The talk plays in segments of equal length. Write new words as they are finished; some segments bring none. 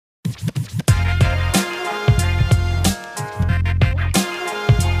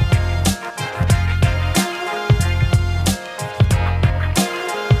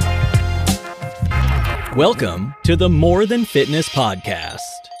Welcome to the More Than Fitness Podcast.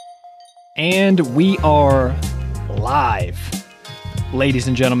 And we are live. Ladies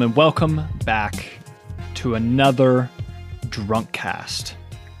and gentlemen, welcome back to another DrunkCast.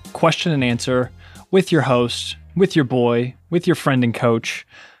 Question and answer with your host, with your boy, with your friend and coach,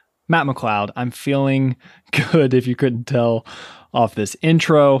 Matt McLeod. I'm feeling good, if you couldn't tell off this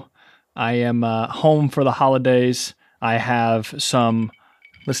intro. I am home for the holidays. I have some,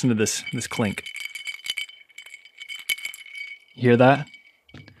 listen to this clink. You hear that?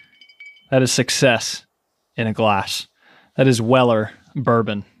 That is success in a glass. That is Weller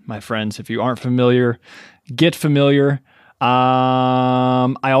bourbon, my friends. If you aren't familiar, get familiar.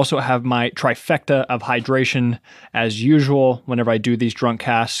 I also have my trifecta of hydration as usual. Whenever I do these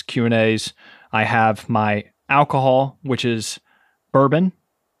DrunkCast Q&As, I have my alcohol, which is bourbon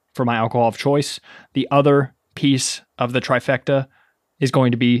for my alcohol of choice. The other piece of the trifecta is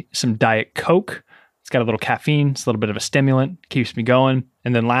going to be some Diet Coke. It's got a little caffeine. It's a little bit of a stimulant. Keeps me going.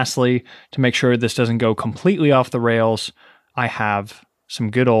 And then lastly, to make sure this doesn't go completely off the rails, I have some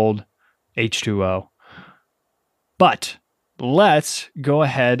good old H2O. But let's go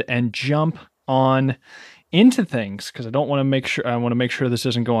ahead and jump on into things because I want to make sure this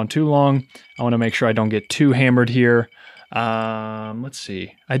doesn't go on too long. I want to make sure I don't get too hammered here. Let's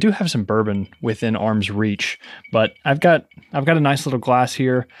see. I do have some bourbon within arm's reach, but I've got a nice little glass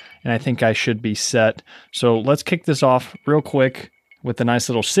here and I think I should be set. So let's kick this off real quick with a nice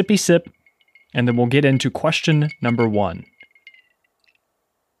little sippy sip and then we'll get into question number 1.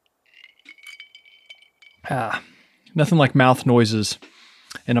 Nothing like mouth noises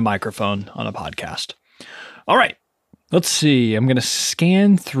in a microphone on a podcast. All right, let's see. I'm going to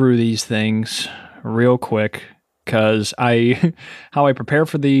scan through these things real quick because how I prepare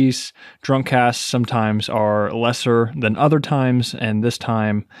for these DrunkCasts sometimes are lesser than other times, and this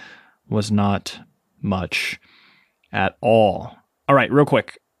time was not much at all. All right, real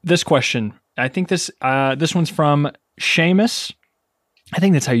quick. This question, I think this one's from Seamus. I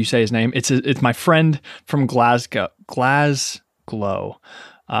think that's how you say his name. It's my friend from Glasgow,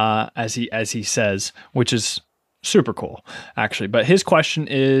 as he says, which is super cool, actually. But his question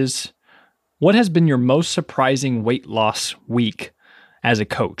is, what has been your most surprising weight loss week as a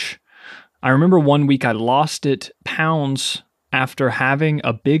coach? I remember one week I lost pounds after having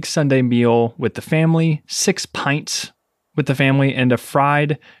a big Sunday meal with the family, 6 pints with the family, and a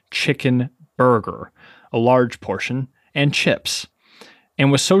fried chicken burger, a large portion, and chips.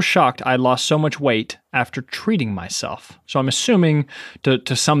 And was so shocked I lost so much weight after treating myself. So I'm assuming,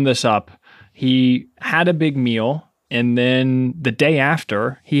 to sum this up, he had a big meal, and then the day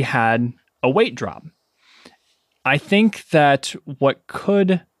after, he had a weight drop. I think that what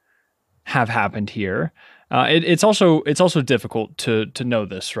could have happened here, it's also difficult to know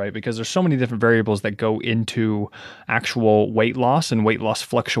this, right? Because there's so many different variables that go into actual weight loss and weight loss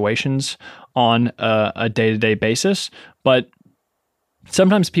fluctuations on a day-to-day basis. But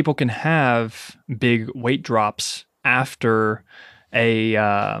sometimes people can have big weight drops after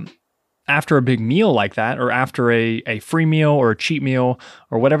a big meal like that, or after a free meal or a cheat meal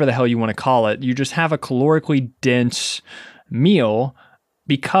or whatever the hell you want to call it. You just have a calorically dense meal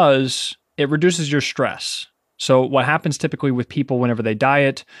because it reduces your stress. So what happens typically with people whenever they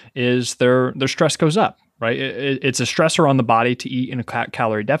diet is their stress goes up, right? It's a stressor on the body to eat in a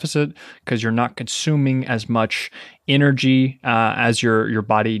calorie deficit because you're not consuming as much energy as your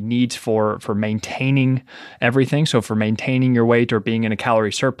body needs for maintaining everything. So for maintaining your weight or being in a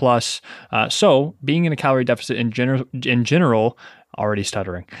calorie surplus. So being in a calorie deficit in general, already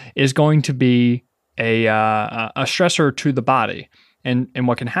stuttering, is going to be a stressor to the body. And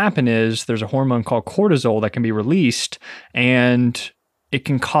what can happen is there's a hormone called cortisol that can be released and it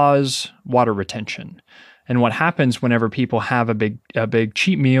can cause water retention. And what happens whenever people have a big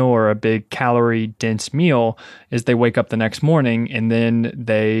cheat meal or a big calorie dense meal is they wake up the next morning and then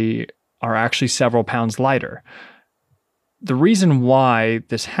they are actually several pounds lighter. The reason why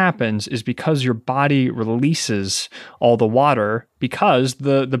this happens is because your body releases all the water because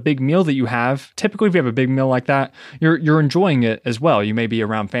the big meal that you have, typically if you have a big meal like that, you're enjoying it as well. You may be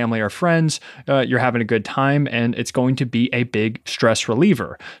around family or friends, you're having a good time, and it's going to be a big stress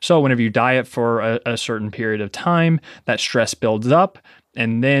reliever. So whenever you diet for a certain period of time, that stress builds up,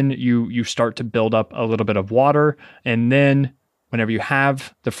 and then you start to build up a little bit of water, and then whenever you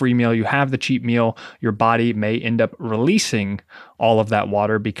have the free meal, you have the cheat meal, your body may end up releasing all of that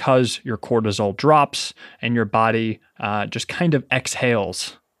water because your cortisol drops and your body just kind of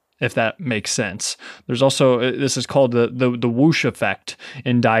exhales, if that makes sense. There's also, this is called the whoosh effect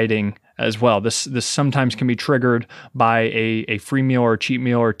in dieting as well. This sometimes can be triggered by a free meal or a cheat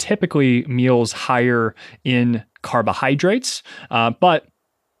meal, or typically meals higher in carbohydrates, but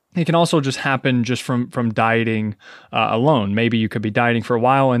it can also just happen just from dieting alone. Maybe you could be dieting for a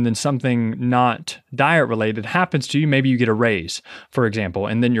while and then something not diet related happens to you. Maybe you get a raise, for example,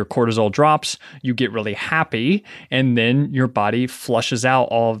 and then your cortisol drops, you get really happy, and then your body flushes out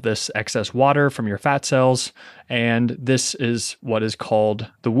all of this excess water from your fat cells. And this is what is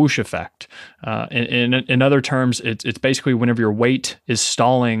called the whoosh effect. In other terms, it's basically whenever your weight is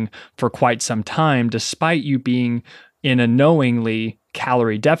stalling for quite some time, despite you being in a knowingly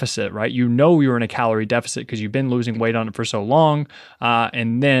calorie deficit, right? You know you're in a calorie deficit because you've been losing weight on it for so long.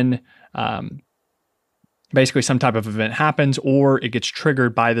 And then basically some type of event happens, or it gets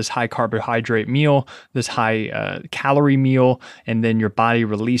triggered by this high carbohydrate meal, this high calorie meal, and then your body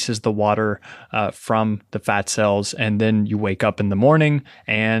releases the water from the fat cells. And then you wake up in the morning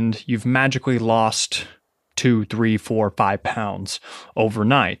and you've magically lost 2, 3, 4, 5 pounds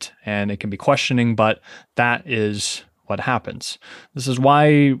overnight. And it can be questioning, but that is what happens. This is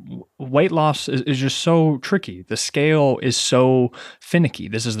why weight loss is just so tricky. The scale is so finicky.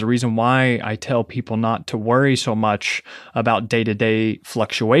 This is the reason why I tell people not to worry so much about day-to-day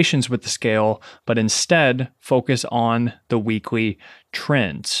fluctuations with the scale, but instead focus on the weekly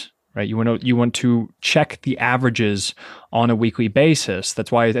trends. Right? You want to check the averages on a weekly basis.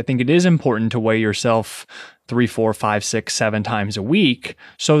 That's why I think it is important to weigh yourself 3, 4, 5, 6, 7 times a week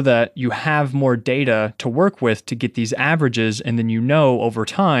so that you have more data to work with to get these averages. And then you know over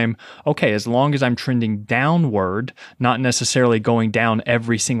time, okay, as long as I'm trending downward, not necessarily going down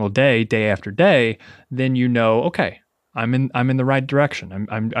every single day, day after day, then you know, okay, I'm in the right direction.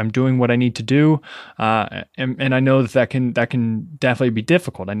 I'm doing what I need to do, and I know that can definitely be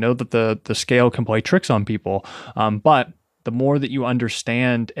difficult. I know that the scale can play tricks on people, but the more that you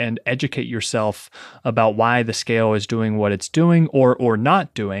understand and educate yourself about why the scale is doing what it's doing or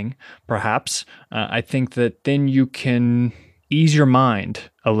not doing, perhaps, I think that then you can ease your mind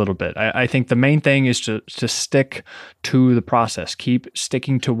a little bit. I think the main thing is to stick to the process. Keep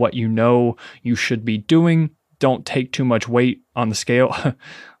sticking to what you know you should be doing. Don't take too much weight on the scale.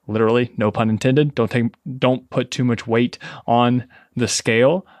 Literally, no pun intended. Don't put too much weight on the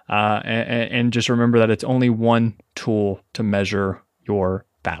scale, and just remember that it's only one tool to measure your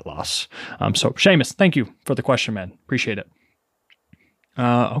fat loss. So Seamus, thank you for the question, man. Appreciate it.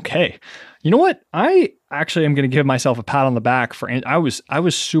 Okay, you know what? I actually am going to give myself a pat on the back for. I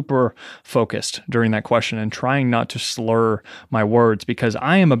was super focused during that question and trying not to slur my words because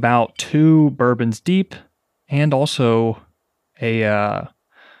I am about 2 bourbons deep. And also I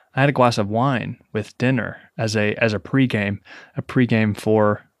had a glass of wine with dinner as a pregame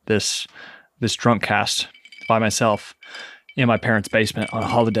for this DrunkCast by myself in my parents' basement on a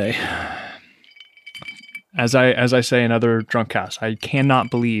holiday. As I say in other DrunkCasts, I cannot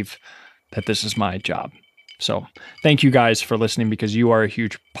believe that this is my job. So thank you guys for listening because you are a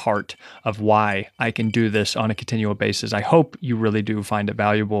huge part of why I can do this on a continual basis. I hope you really do find it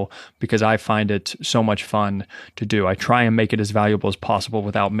valuable because I find it so much fun to do. I try and make it as valuable as possible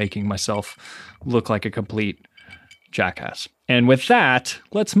without making myself look like a complete jackass. And with that,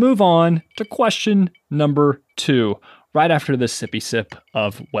 let's move on to question number 2, right after this sippy sip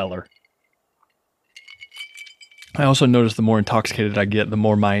of Weller. I also notice the more intoxicated I get, the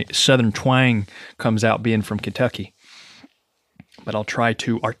more my southern twang comes out being from Kentucky. But I'll try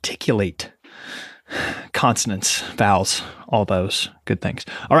to articulate consonants, vowels, all those good things.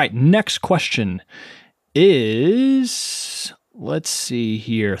 All right, next question is, let's see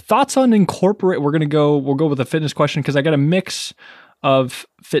here. Thoughts on we'll go with a fitness question because I got a mix of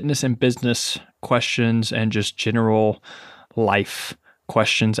fitness and business questions and just general life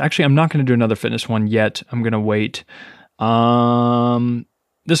questions. Actually, I'm not going to do another fitness one yet. I'm going to wait. This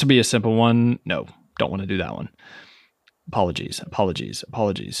will be a simple one. No, don't want to do that one. Apologies.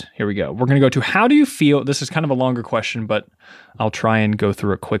 Here we go. We're going to go to how do you feel? This is kind of a longer question, but I'll try and go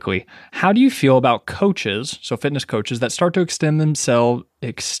through it quickly. How do you feel about coaches, so fitness coaches, that start to extend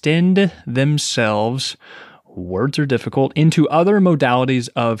themselves, words are difficult, into other modalities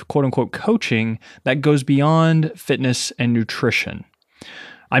of quote unquote coaching that goes beyond fitness and nutrition?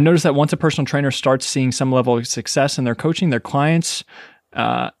 I've noticed that once a personal trainer starts seeing some level of success in their coaching their clients,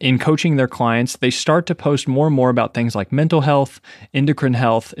 they start to post more and more about things like mental health, endocrine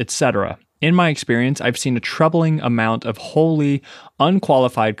health, etc. In my experience, I've seen a troubling amount of wholly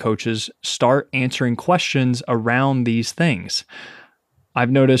unqualified coaches start answering questions around these things.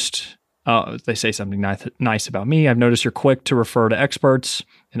 I've noticed, they say something nice about me. I've noticed you're quick to refer to experts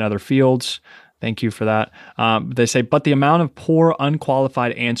in other fields. Thank you for that. They say, but the amount of poor,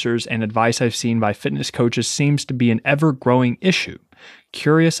 unqualified answers and advice I've seen by fitness coaches seems to be an ever-growing issue.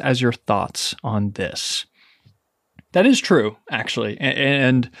 Curious as your thoughts on this. That is true, actually.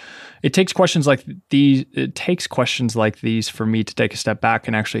 And it takes questions like these. It takes questions like these for me to take a step back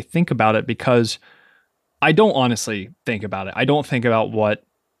and actually think about it, because I don't honestly think about it. I don't think about what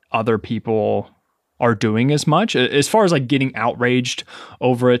other people are doing as much as far as like getting outraged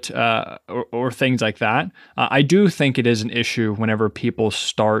over it or things like that. I do think it is an issue whenever people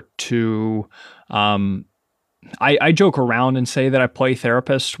start to, I joke around and say that I play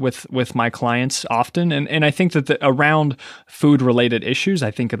therapist with my clients often. And I think that around food related issues, I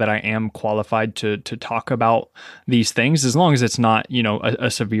think that I am qualified to talk about these things, as long as it's not,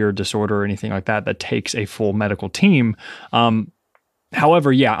 a severe disorder or anything like that takes a full medical team.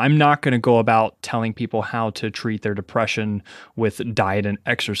 However, yeah, I'm not going to go about telling people how to treat their depression with diet and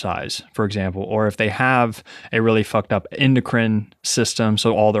exercise, for example, or if they have a really fucked up endocrine system,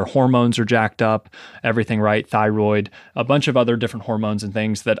 so all their hormones are jacked up, everything right, thyroid, a bunch of other different hormones and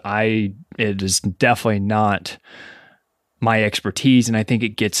things that it is definitely not my expertise, and I think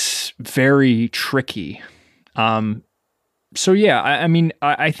it gets very tricky. So yeah,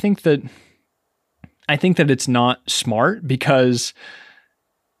 I think that it's not smart, because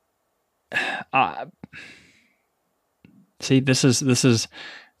see,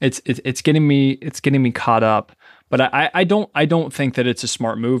 it's getting me caught up, but I don't think that it's a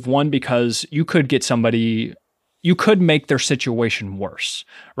smart move. One, because you could make their situation worse,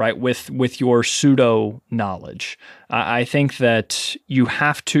 right? With your pseudo knowledge. I think that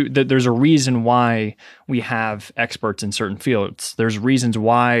that there's a reason why we have experts in certain fields. There's reasons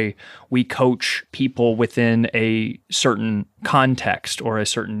why we coach people within a certain context or a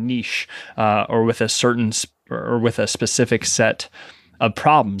certain niche, or with a specific set of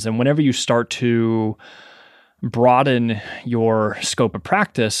problems. And whenever you start to broaden your scope of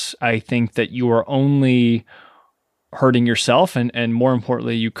practice, I think that you are only hurting yourself, and more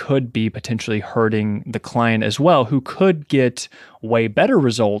importantly, you could be potentially hurting the client as well, who could get way better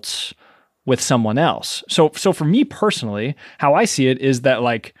results with someone else. So for me personally, how I see it is that,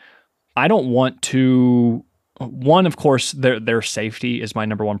 like, I don't want to, one, of course, their safety is my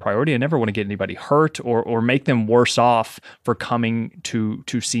number one priority. I never want to get anybody hurt or make them worse off for coming to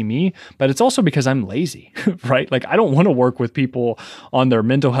see me. But it's also because I'm lazy, right? Like, I don't want to work with people on their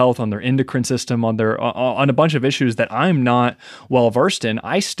mental health, on their endocrine system, on a bunch of issues that I'm not well versed in.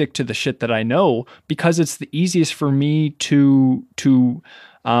 I stick to the shit that I know, because it's the easiest for me to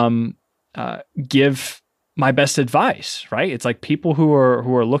give my best advice, right? It's like people who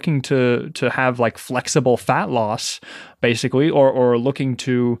are looking to have like flexible fat loss, basically, or looking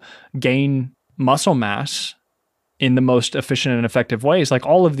to gain muscle mass in the most efficient and effective ways. Like,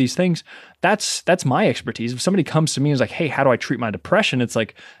 all of these things, that's my expertise. If somebody comes to me and is like, hey, how do I treat my depression? It's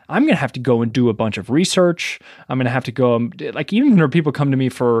like, I'm going to have to go and do a bunch of research. I'm going to have to go, like, even when people come to me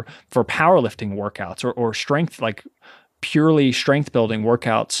for powerlifting workouts or strength, like purely strength building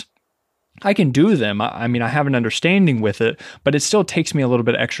workouts, I can do them. I mean, I have an understanding with it, but it still takes me a little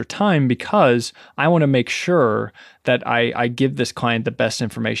bit extra time, because I want to make sure that I give this client the best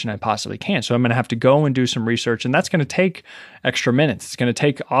information I possibly can. So I'm going to have to go and do some research, and that's going to take extra minutes. It's going to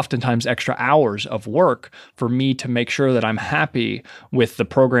take oftentimes extra hours of work for me to make sure that I'm happy with the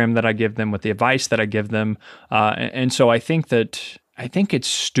program that I give them, with the advice that I give them. And so I think it's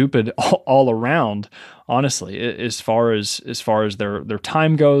stupid all around, honestly, as far as their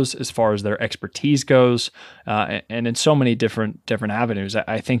time goes, as far as their expertise goes, and in so many different avenues.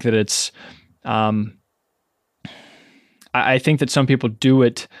 I think that it's, I think that some people do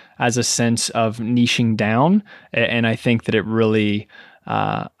it as a sense of niching down, and I think that it really,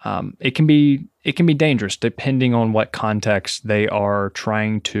 it can be dangerous depending on what context they are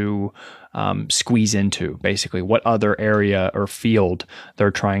trying to squeeze into, basically what other area or field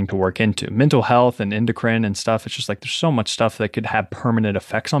they're trying to work into. Mental health and endocrine and stuff, it's just like there's so much stuff that could have permanent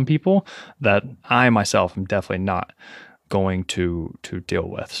effects on people that I myself am definitely not going to deal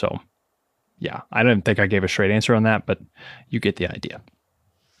with. So yeah, I don't think I gave a straight answer on that, but you get the idea.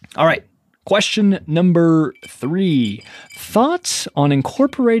 All right. Question number 3. Thoughts on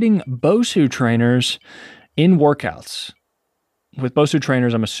incorporating BOSU trainers in workouts? With BOSU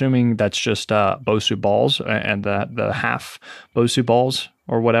trainers, I'm assuming that's just BOSU balls and the half BOSU balls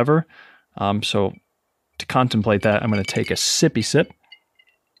or whatever. So to contemplate that, I'm going to take a sippy sip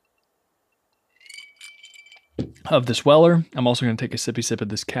of this Weller. I'm also going to take a sippy sip of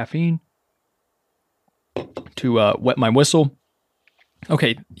this caffeine to wet my whistle.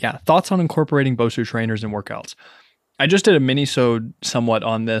 Okay, yeah, thoughts on incorporating BOSU trainers in workouts. I just did a mini-sode somewhat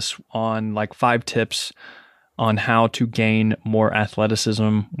on this, on like 5 tips on how to gain more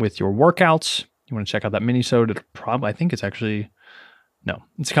athleticism with your workouts. You want to check out that mini-sode? I think it's actually, no,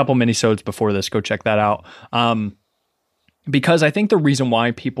 it's a couple mini-sodes before this. Go check that out. Because I think the reason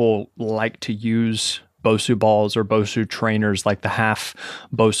why people like to use BOSU balls or BOSU trainers, like the half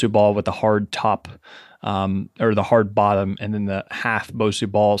BOSU ball with the hard top, or the hard bottom, and then the half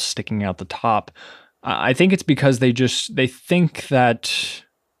BOSU ball sticking out the top, I think it's because they think that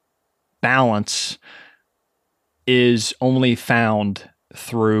balance is only found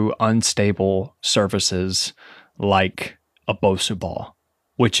through unstable surfaces like a BOSU ball,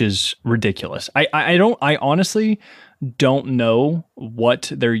 which is ridiculous. I honestly don't know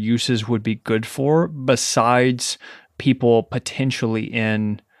what their uses would be good for besides people potentially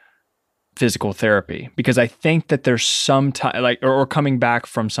in physical therapy, because I think that there's some type, or coming back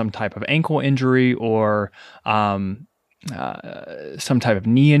from some type of ankle injury or some type of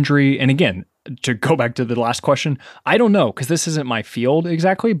knee injury. And again, to go back to the last question, I don't know, because this isn't my field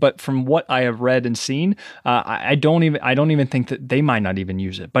exactly, but from what I have read and seen, I don't even think that they might not even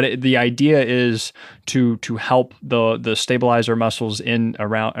use it. But the idea is to help the stabilizer muscles in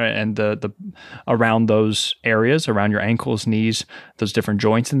around and the around those areas, around your ankles, knees, those different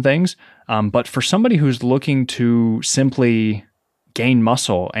joints and things. But for somebody who's looking to simply gain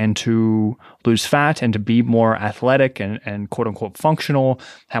muscle and to lose fat and to be more athletic and quote unquote functional,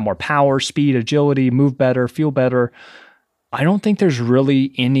 have more power, speed, agility, move better, feel better, I don't think there's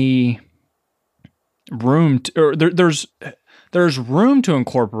really any room or there's room to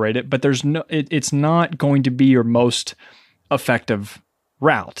incorporate it, but it's not going to be your most effective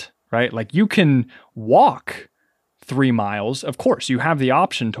route, right? Like, you can walk 3 miles. Of course, you have the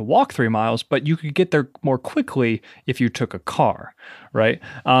option to walk 3 miles, but you could get there more quickly if you took a car, right?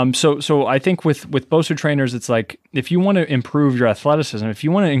 So I think with BOSU trainers, it's like, if you want to improve your athleticism, if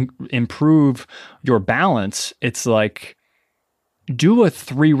you want to improve your balance, it's like, do a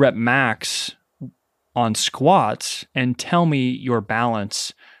 3-rep max on squats and tell me your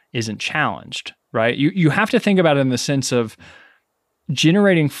balance isn't challenged, right? You have to think about it in the sense of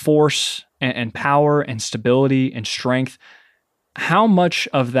generating force and power and stability and strength. How much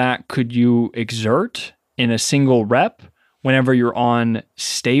of that could you exert in a single rep whenever you're on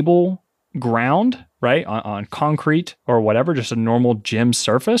stable ground, right? On concrete or whatever, just a normal gym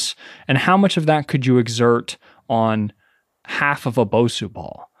surface. And how much of that could you exert on half of a BOSU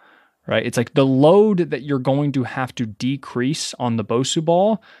ball, right? It's like the load that you're going to have to decrease on the BOSU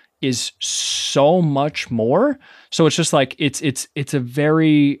ball is so much more. So it's just like, it's a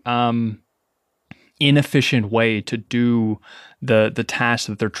very inefficient way to do the task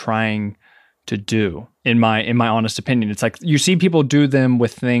that they're trying to do, in my honest opinion. It's like, you see people do them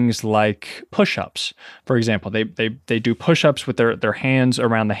with things like push-ups. For example, they do push-ups with their hands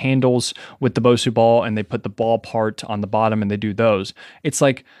around the handles with the BOSU ball, and they put the ball part on the bottom and they do those. It's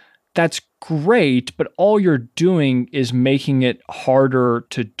like, that's great, but all you're doing is making it harder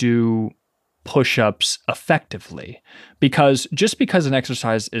to do push-ups effectively. Because just because an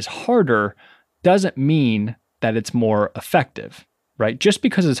exercise is harder doesn't mean that it's more effective, right? Just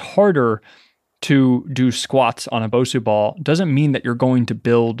because it's harder to do squats on a BOSU ball doesn't mean that you're going to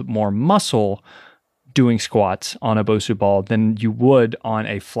build more muscle doing squats on a BOSU ball than you would on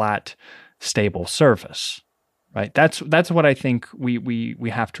a flat, stable surface, right? That's what I think we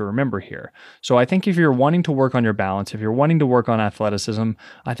have to remember here. So I think if you're wanting to work on your balance, if you're wanting to work on athleticism,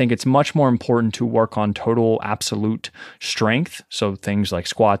 I think it's much more important to work on total absolute strength. So things like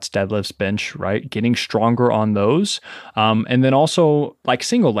squats, deadlifts, bench, right? Getting stronger on those. And then also like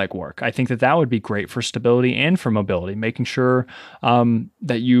single leg work. I think that would be great for stability and for mobility, making sure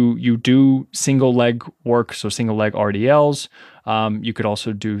that you do single leg work. So single leg RDLs. You could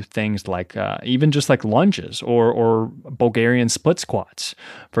also do things like even just like lunges or Bulgarian split squats,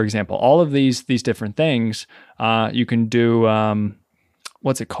 for example. All of these different things you can do.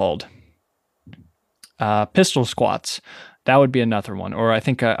 What's it called? Pistol squats. That would be another one. Or I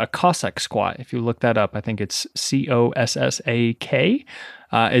think a Cossack squat. If you look that up, I think it's COSSAK.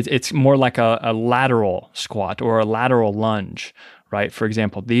 It's more like a lateral squat or a lateral lunge, right? For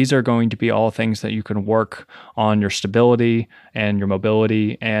example, these are going to be all things that you can work on your stability and your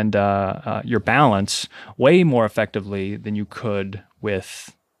mobility and your balance way more effectively than you could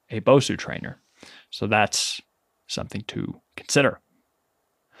with a BOSU trainer. So that's something to consider.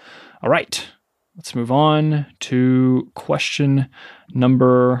 All right, let's move on to question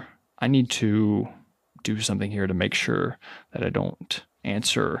number. I need to do something here to make sure that I don't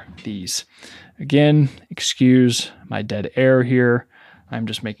answer these. Again, excuse my dead air here. I'm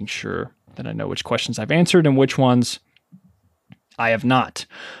just making sure that I know which questions I've answered and which ones I have not.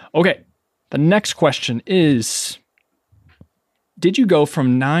 Okay. The next question is, did you go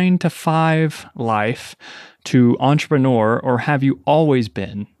from 9 to 5 life to entrepreneur, or have you always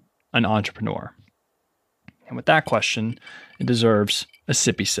been an entrepreneur? And with that question, it deserves a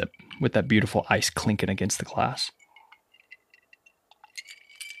sippy sip with that beautiful ice clinking against the glass.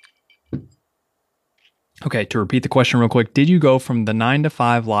 Okay, to repeat the question real quick, did you go from the 9 to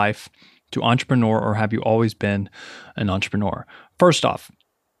 5 life to entrepreneur, or have you always been an entrepreneur? First off,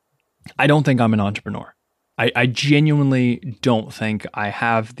 I don't think I'm an entrepreneur. I genuinely don't think I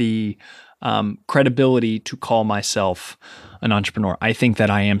have the credibility to call myself an entrepreneur. I think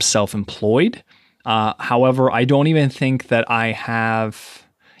that I am self-employed. However, I don't even think that I have.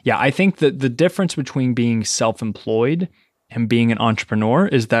 Yeah, I think that the difference between being self-employed and being an entrepreneur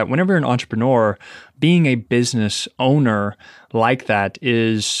is that whenever you're an entrepreneur, being a business owner like that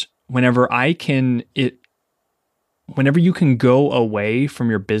is whenever you can go away from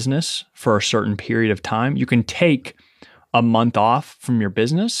your business for a certain period of time, you can take a month off from your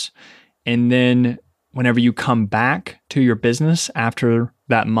business. And then whenever you come back to your business after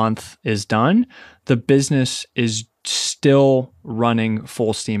that month is done, the business is still running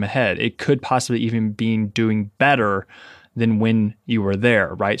full steam ahead. It could possibly even be doing better than when you were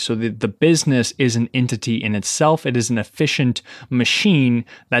there, right? So the business is an entity in itself. It is an efficient machine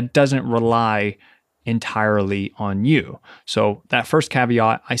that doesn't rely entirely on you. So that first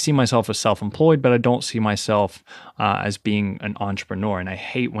caveat, I see myself as self-employed, but I don't see myself as being an entrepreneur. And I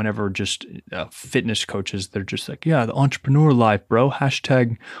hate whenever just fitness coaches, they're just like, yeah, the entrepreneur life, bro,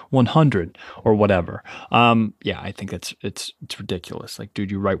 #100 or whatever. Yeah, I think it's ridiculous. Like, dude,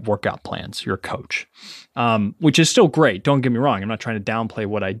 you write workout plans, you're a coach, which is still great. Don't get me wrong. I'm not trying to downplay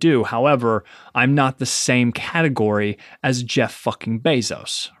what I do. However, I'm not the same category as Jeff fucking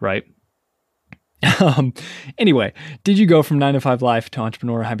Bezos, right? Anyway, did you go from 9 to 5 life to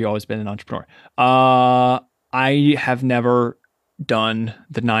entrepreneur? Or have you always been an entrepreneur? I have never done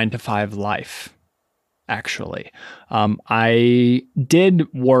the 9 to 5 life, actually. I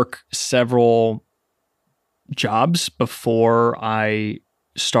did work several jobs before I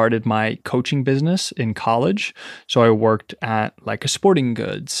started my coaching business in college. So I worked at like a sporting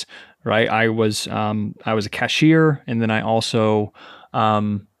goods, right? I was a cashier, and then I also,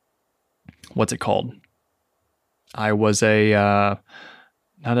 what's it called? I was a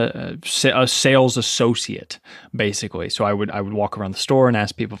sales associate, basically. So I would walk around the store and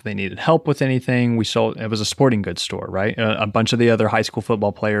ask people if they needed help with anything. It was a sporting goods store, right? A bunch of the other high school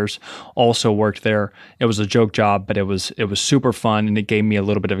football players also worked there. It was a joke job, but it was super fun, and it gave me a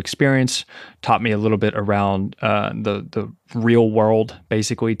little bit of experience, taught me a little bit around the real world,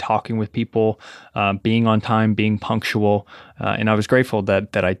 basically talking with people, being on time, being punctual. And I was grateful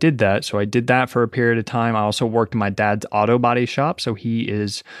that I did that. So I did that for a period of time. I also worked in my dad's auto body shop. So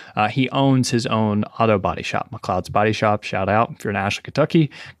he owns his own auto body shop, McLeod's Body Shop. Shout out. If you're in Ashland, Kentucky,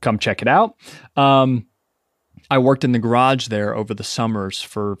 come check it out. I worked in the garage there over the summers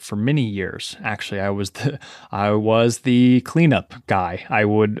for many years. Actually, I was the cleanup guy. I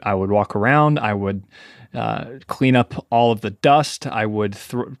would walk around. I would clean up all of the dust. I would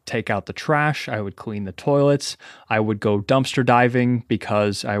take out the trash. I would clean the toilets. I would go dumpster diving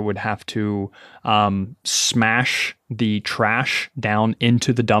because I would have to smash the trash down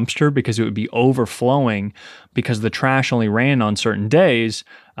into the dumpster because it would be overflowing because the trash only ran on certain days.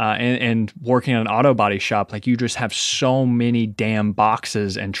 And working at an auto body shop, like you just have so many damn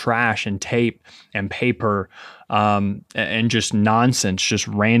boxes and trash and tape and paper and just nonsense, just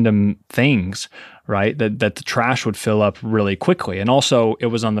random things, right? That the trash would fill up really quickly. And also it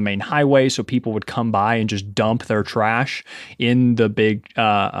was on the main highway, so people would come by and just dump their trash in the big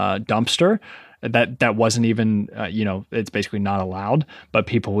dumpster. That wasn't even, it's basically not allowed, but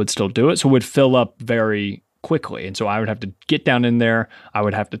people would still do it. So it would fill up very quickly. And so I would have to get down in there. I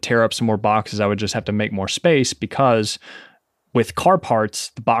would have to tear up some more boxes. I would just have to make more space because with car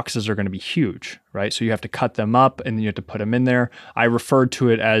parts, the boxes are going to be huge, right? So you have to cut them up and then you have to put them in there. I referred to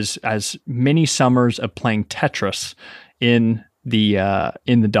it as many summers of playing Tetris in the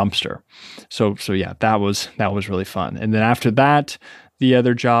dumpster. So yeah, that was really fun. And then after that, the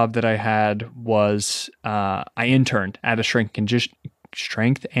other job that I had was I interned at a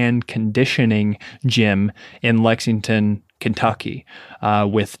strength and conditioning gym in Lexington, Kentucky,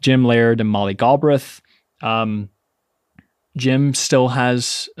 with Jim Laird and Molly Galbraith. Jim still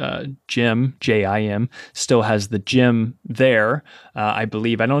has Jim, still has the gym there. I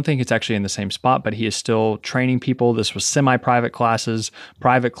believe. I don't think it's actually in the same spot, but he is still training people. This was semi-private classes,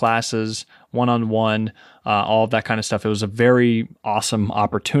 private classes, one-on-one, all of that kind of stuff. It was a very awesome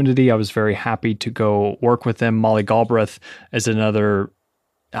opportunity. I was very happy to go work with them. Molly Galbraith is another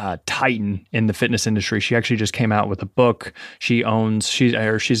titan in the fitness industry. She actually just came out with a book. She's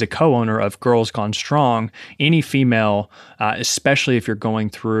a co-owner of Girls Gone Strong. Any female, especially if you're going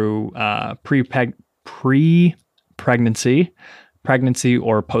through pregnancy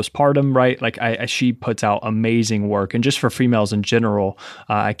or postpartum, right? Like she puts out amazing work. And just for females in general,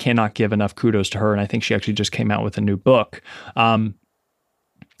 I cannot give enough kudos to her. And I think she actually just came out with a new book.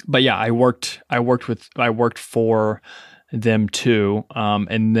 But yeah, I worked for them too.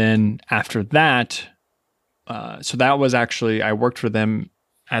 And then after that, so that was actually, I worked for them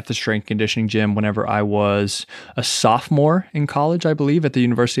at the strength conditioning gym whenever I was a sophomore in college, I believe, at the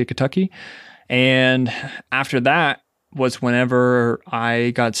University of Kentucky. And after that was whenever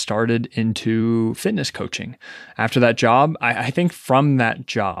I got started into fitness coaching. After that job, I think from that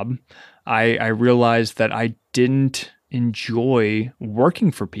job, I realized that I didn't enjoy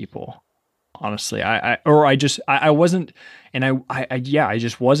working for people. Honestly, I wasn't, and I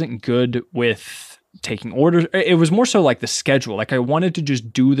just wasn't good with taking orders. It was more so like the schedule. Like I wanted to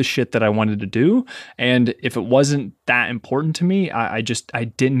just do the shit that I wanted to do. And if it wasn't that important to me, I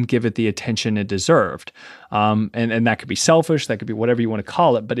didn't give it the attention it deserved. And that could be selfish, that could be whatever you want to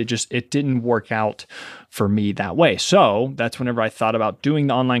call it, but it didn't work out for me that way. So that's whenever I thought about doing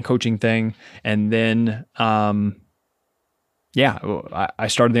the online coaching thing. And then, I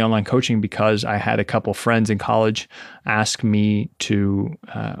started the online coaching because I had a couple friends in college ask me to,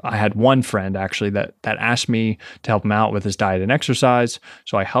 I had one friend actually that asked me to help him out with his diet and exercise.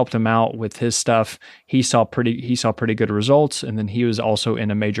 So I helped him out with his stuff. He saw pretty good results. And then he was also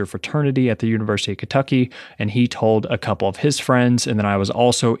in a major fraternity at the University of Kentucky, and he told a couple of his friends. And then I was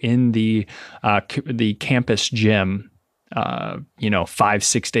also in the campus gym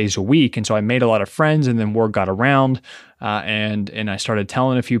 5-6 days a week. And so I made a lot of friends, and then word got around, and I started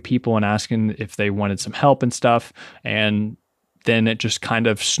telling a few people and asking if they wanted some help and stuff. And then it just kind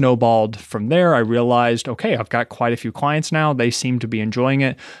of snowballed from there. I realized, okay, I've got quite a few clients now. They seem to be enjoying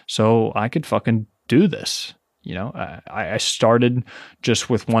it. So I could fucking do this. I started just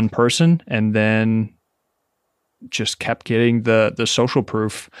with one person, and then just kept getting the social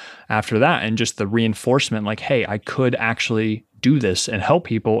proof after that, and just the reinforcement like, hey, I could actually do this and help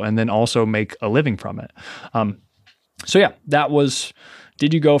people and then also make a living from it. So yeah, that was,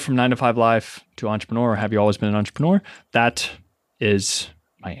 did you go from 9-to-5 life to entrepreneur, or have you always been an entrepreneur? That is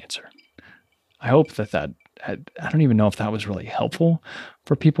my answer. I hope that I don't even know if that was really helpful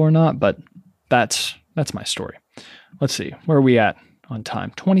for people or not, but that's my story. Let's see, where are we at on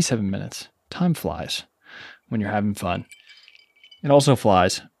time? 27 minutes. Time flies when you're having fun. It also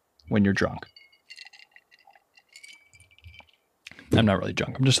flies when you're drunk. I'm not really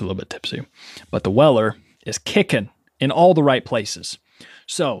drunk. I'm just a little bit tipsy. But the Weller is kicking in all the right places.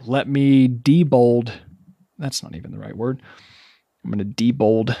 So let me debold. That's not even the right word. I'm going to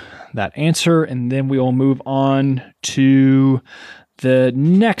debold that answer, and then we will move on to the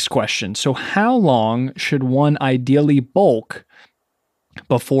next question. So how long should one ideally bulk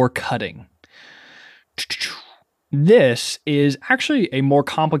before cutting? This is actually a more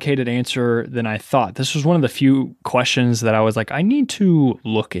complicated answer than I thought. This was one of the few questions that I was like, I need to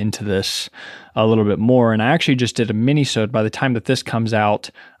look into this a little bit more. And I actually just did a mini-sode. By the time that this comes out,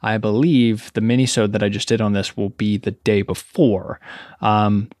 I believe the mini-sode that I just did on this will be the day before.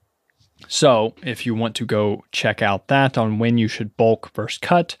 So if you want to go check out that on when you should bulk versus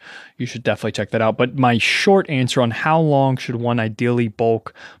cut, you should definitely check that out. But my short answer on how long should one ideally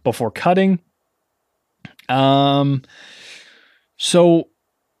bulk before cutting? So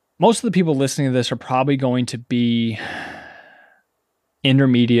most of the people listening to this are probably going to be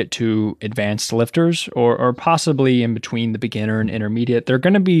intermediate to advanced lifters, or possibly in between the beginner and intermediate. They're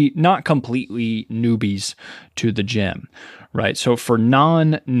going to be not completely newbies to the gym, right? So for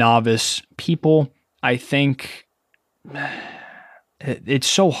non-novice people, I think it's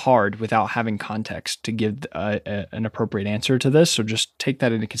so hard without having context to give an appropriate answer to this. So just take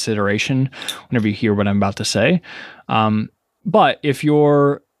that into consideration whenever you hear what I'm about to say. But if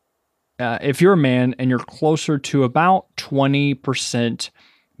you're a man and you're closer to about 20%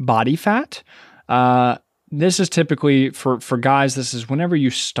 body fat, this is typically for guys. This is whenever you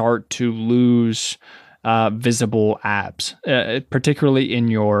start to lose visible abs, particularly in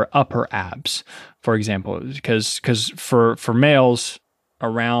your upper abs, for example, because for males,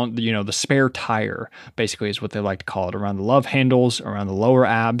 around, the spare tire, basically is what they like to call it, around the love handles, around the lower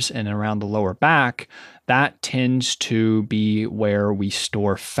abs, and around the lower back. That tends to be where we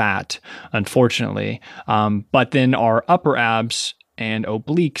store fat, unfortunately. But then our upper abs and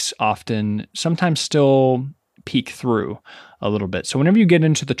obliques sometimes still peek through a little bit. So whenever you get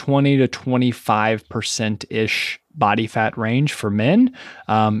into the 20 to 25%-ish body fat range for men,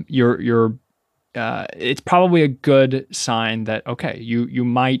 it's probably a good sign that, okay, you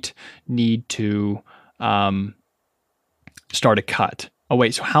might need to start a cut. Oh,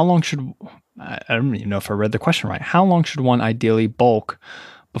 wait, so how long should, I don't even know if I read the question right. How long should one ideally bulk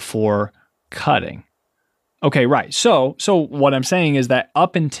before cutting? Okay, right. So what I'm saying is that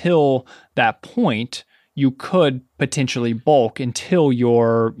up until that point, you could potentially bulk until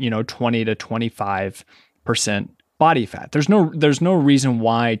you're, 20 to 25% body fat. There's no reason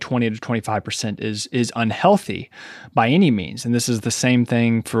why 20 to 25% is unhealthy by any means. And this is the same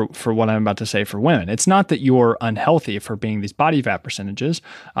thing for what I'm about to say for women. It's not that you're unhealthy for being these body fat percentages.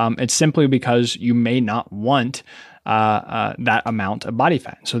 It's simply because you may not want that amount of body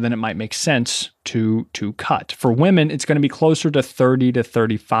fat. So then it might make sense to cut. For women, it's going to be closer to 30 to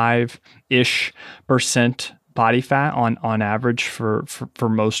 35-ish% body fat on average for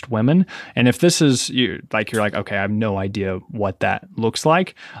most women. And if this is you're like, okay, I have no idea what that looks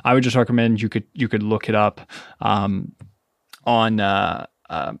like, I would just recommend you could look it up on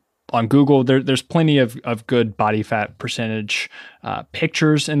Google. There's plenty of good body fat percentage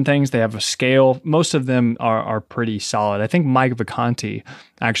pictures and things. They have a scale. Most of them are pretty solid. I think Mike Vacanti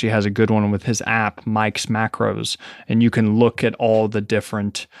actually has a good one with his app, Mike's Macros, and you can look at all the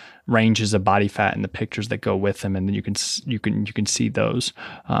different ranges of body fat and the pictures that go with them, and then you can see those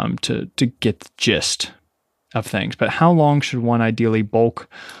to get the gist of things. But how long should one ideally bulk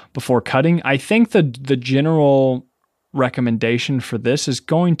before cutting? I think the general recommendation for this is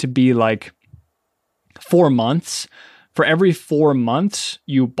going to be like 4 months. For every 4 months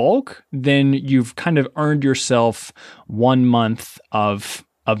you bulk, then you've kind of earned yourself 1 month of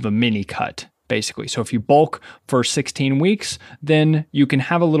a mini cut, basically. So if you bulk for 16 weeks, then you can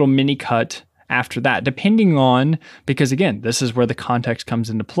have a little mini cut after that, depending on, because again, this is where the context comes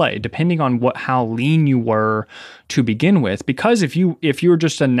into play, depending on how lean you were to begin with. Because if you're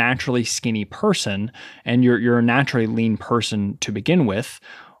just a naturally skinny person and you're a naturally lean person to begin with,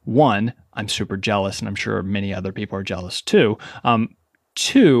 one, I'm super jealous, and I'm sure many other people are jealous too.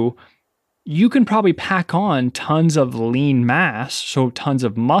 Two, you can probably pack on tons of lean mass, so tons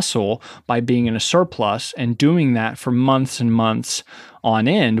of muscle, by being in a surplus and doing that for months and months on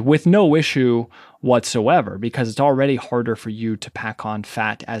end with no issue whatsoever, because it's already harder for you to pack on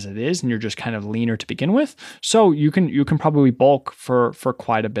fat as it is, and you're just kind of leaner to begin with. So you can probably bulk for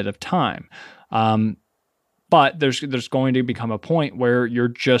quite a bit of time. But there's going to become a point where you're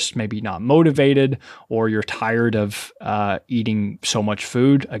just maybe not motivated, or you're tired of eating so much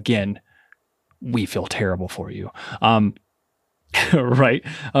food. Again, we feel terrible for you. Right?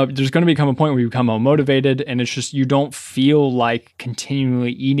 There's going to become a point where you become unmotivated, and it's just, you don't feel like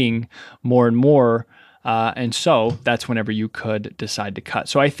continually eating more and more. And so that's whenever you could decide to cut.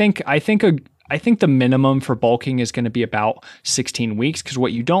 So I think the minimum for bulking is going to be about 16 weeks, because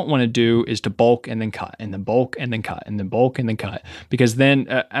what you don't want to do is to bulk and then cut, and then bulk and then cut, and then bulk and then cut. Because then,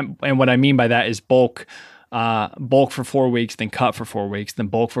 and what I mean by that is bulk for 4 weeks, then cut for 4 weeks, then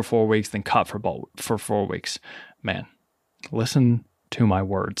bulk for 4 weeks, then cut for 4 weeks. Man, listen to my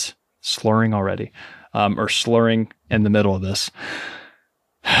words. Slurring already, or slurring in the middle of this.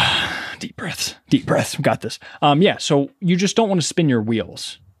 Deep breaths. We got this. So you just don't want to spin your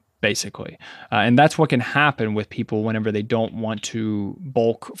wheels, basically. And that's what can happen with people whenever they don't want to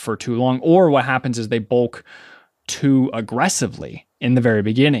bulk for too long, or what happens is they bulk too aggressively in the very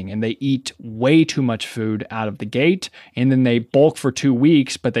beginning, and they eat way too much food out of the gate, and then they bulk for 2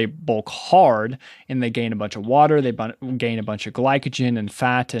 weeks, but they bulk hard, and they gain a bunch of water, they gain a bunch of glycogen and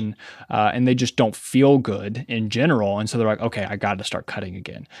fat, and they just don't feel good in general. And so they're like, okay, I got to start cutting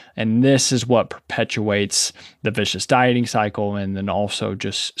again. And this is what perpetuates the vicious dieting cycle, and then also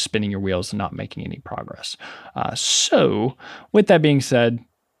just spinning your wheels and not making any progress. So with that being said,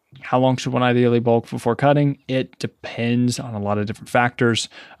 how long should one ideally bulk before cutting? It depends on a lot of different factors.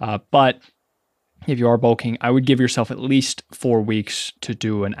 But if you are bulking, I would give yourself at least 4 weeks to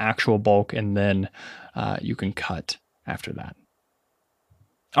do an actual bulk, and then you can cut after that.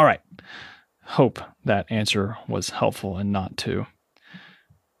 All right. Hope that answer was helpful and not too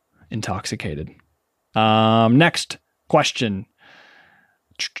intoxicated. Next question.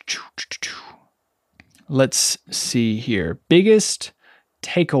 Let's see here. Biggest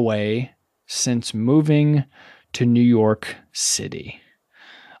takeaway since moving to New York City.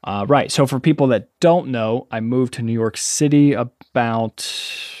 Right. So for people that don't know, I moved to New York City about,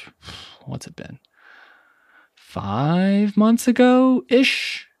 what's it been? 5 months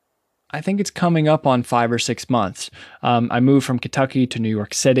ago-ish. I think it's coming up on 5 or 6 months. I moved from Kentucky to New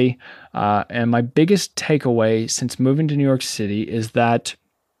York City. And my biggest takeaway since moving to New York City is that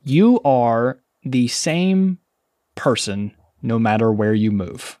you are the same person no matter where you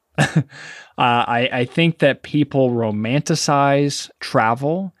move. I think that people romanticize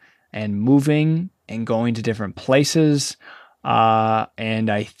travel and moving and going to different places. And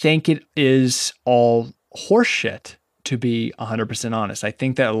I think it is all horseshit, to be 100% honest. I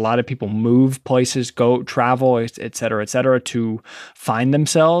think that a lot of people move places, go travel, et cetera, to find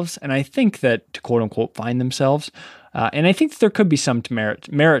themselves. And I think that, to quote unquote, find themselves. And I think that there could be some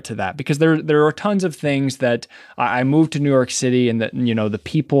merit to that, because there are tons of things that I moved to New York City, and that, the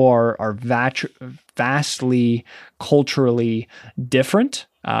people are vastly culturally different.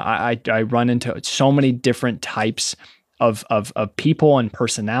 I run into so many different types of people and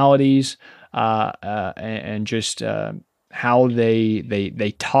personalities, and just how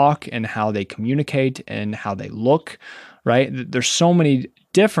they talk and how they communicate and how they look, right? There's so many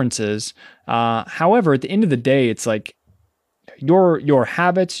differences. However, at the end of the day, it's like your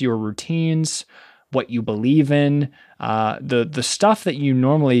habits, your routines, what you believe in, the stuff that you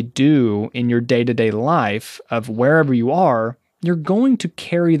normally do in your day-to-day life of wherever you are, you're going to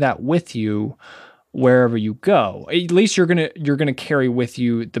carry that with you wherever you go. At least you're gonna carry with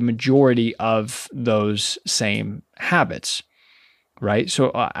you the majority of those same habits, right? So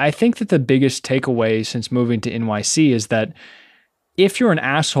I think that the biggest takeaway since moving to NYC is that if you're an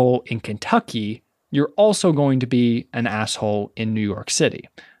asshole in Kentucky, you're also going to be an asshole in New York City,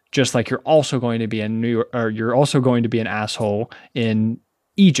 just like you're also going to be you're also going to be an asshole in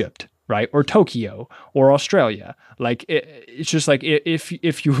Egypt, right? Or Tokyo or Australia. Like it's just like if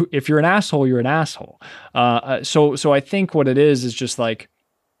you're an asshole, you're an asshole. So I think what it is just like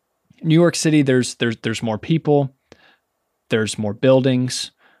New York City. There's more people, there's more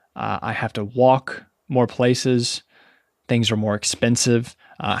buildings. I have to walk more places. Things are more expensive.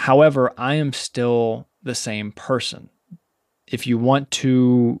 However, I am still the same person. If you want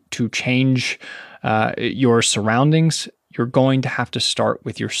to change your surroundings, you're going to have to start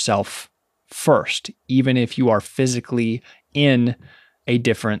with yourself first, even if you are physically in a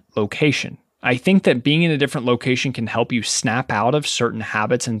different location. I think that being in a different location can help you snap out of certain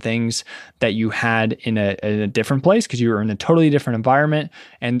habits and things that you had in a different place, because you were in a totally different environment,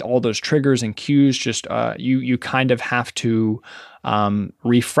 and all those triggers and cues just you kind of have to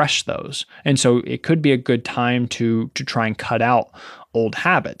refresh those. And so it could be a good time to try and cut out old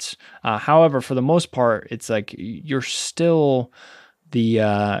habits. However, for the most part, it's like you're still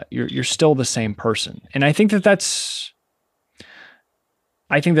you're still the same person. And I think that's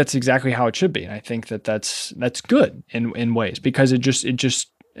exactly how it should be. And I think that that's good in ways, because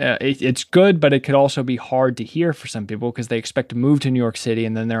it's good, but it could also be hard to hear for some people, because they expect to move to New York City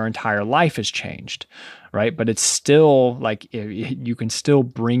and then their entire life has changed, right? But it's still like you can still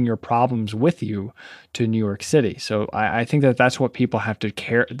bring your problems with you to New York City. So I think that that's what people have to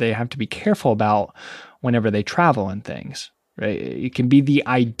they have to be careful about whenever they travel and things, right? It can be the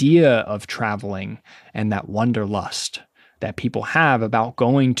idea of traveling and that wanderlust that people have about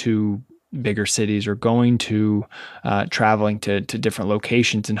going to bigger cities or going to traveling to different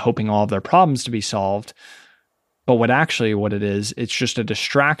locations and hoping all of their problems to be solved. But what it is, it's just a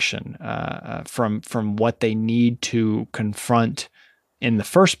distraction from what they need to confront in the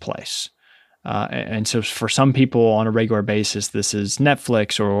first place. And so for some people on a regular basis, this is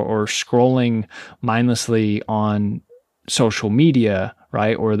Netflix or scrolling mindlessly on social media,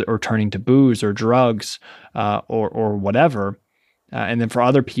 right? Or turning to booze or drugs, or whatever. And then for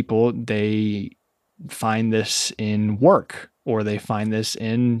other people, they find this in work, or they find this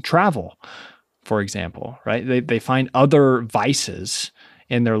in travel, for example, right? They find other vices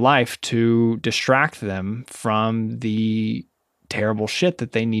in their life to distract them from the terrible shit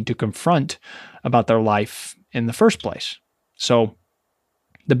that they need to confront about their life in the first place. So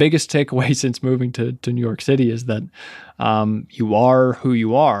the biggest takeaway since moving to New York City is that you are who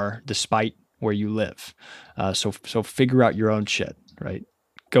you are despite where you live. So figure out your own shit, right?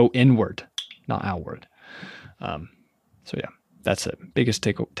 Go inward, not outward. So yeah, that's it. Biggest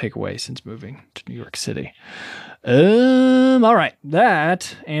takeaway since moving to New York City. All right,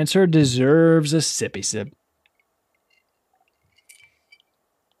 that answer deserves a sippy sip.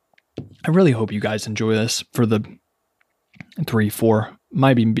 I really hope you guys enjoy this for the 3, 4,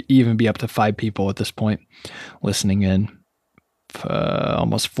 might even be up to 5 people at this point listening in.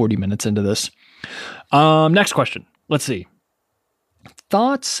 Almost 40 minutes into this. Next question. Let's see.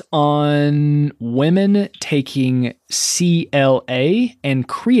 Thoughts on women taking CLA and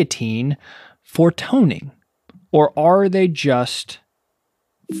creatine for toning? Or are they just...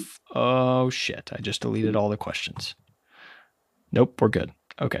 Oh, shit. I just deleted all the questions. Nope, we're good.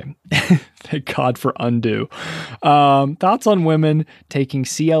 Okay. Thank God for undo. Thoughts on women taking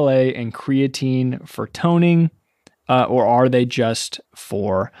CLA and creatine for toning, or are they just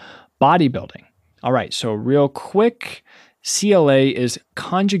for bodybuilding? All right. So real quick, CLA is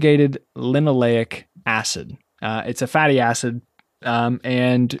conjugated linoleic acid. It's a fatty acid,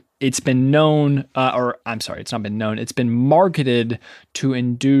 and it's been known, it's not been known, it's been marketed to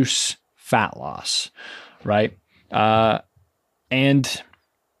induce fat loss, right? And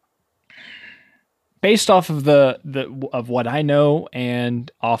based off of of what I know and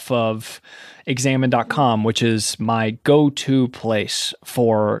off of Examine.com, which is my go-to place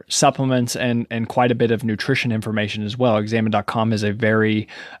for supplements and quite a bit of nutrition information as well. Examine.com is a very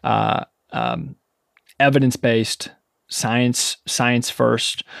evidence-based, science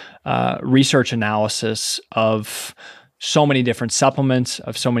first research analysis of so many different supplements,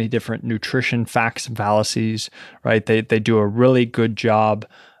 of so many different nutrition facts and fallacies, right? They do a really good job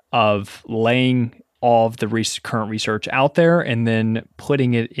of laying all of the current research out there and then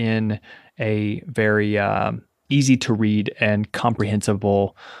putting it in a very easy to read and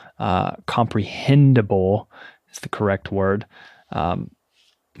comprehensible is the correct word,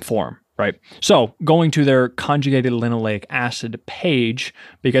 form. Right. So going to their conjugated linoleic acid page,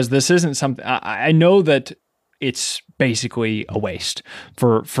 because this isn't something I know that it's basically a waste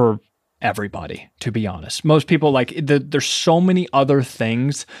for everybody, to be honest. Most people, like, there's so many other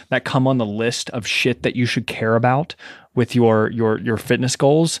things that come on the list of shit that you should care about with your fitness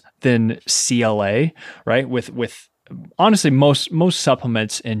goals than CLA, right? With honestly, most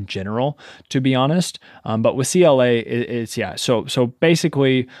supplements in general, to be honest. But with CLA, it's yeah. So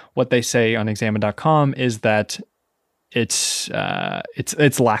basically, what they say on Examine.com is that it's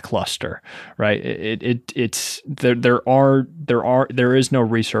lackluster, right? There is no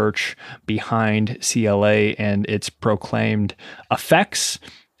research behind CLA and its proclaimed effects.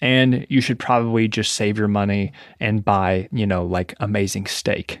 And you should probably just save your money and buy, like Amazing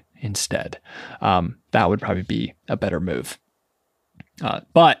Steak instead. That would probably be a better move.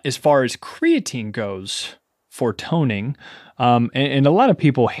 But as far as creatine goes for toning, and a lot of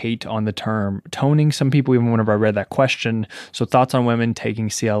people hate on the term toning. Some people, even whenever I read that question, so thoughts on women taking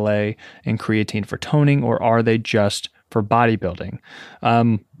CLA and creatine for toning, or are they just for bodybuilding?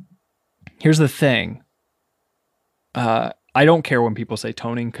 Here's the thing. I don't care when people say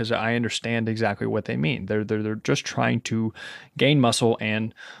toning because I understand exactly what they mean. They're just trying to gain muscle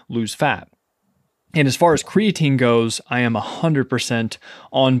and lose fat. And as far as creatine goes, I am 100%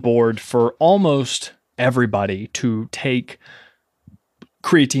 on board for almost everybody to take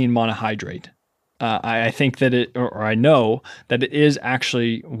creatine monohydrate. I think that I know that it is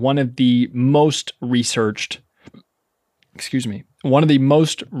actually one of the most researched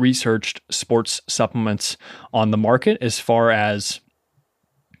sports supplements on the market as far as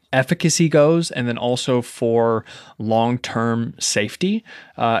efficacy goes, and then also for long-term safety.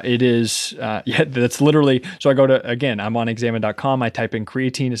 It is, that's literally, so I go to, again, I'm on Examine.com, I type in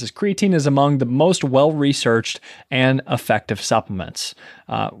creatine. It says creatine is among the most well-researched and effective supplements.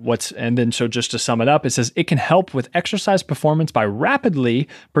 So just to sum it up, it says it can help with exercise performance by rapidly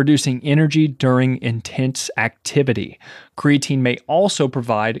producing energy during intense activity. Creatine may also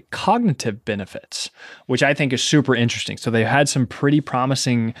provide cognitive benefits, which I think is super interesting. So they've had some pretty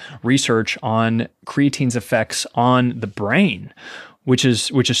promising research on creatine's effects on the brain, which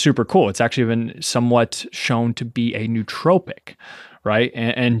is super cool. It's actually been somewhat shown to be a nootropic, right?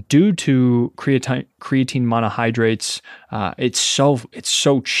 And due to creatine monohydrates, it's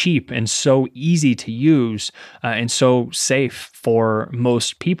so cheap and so easy to use and so safe for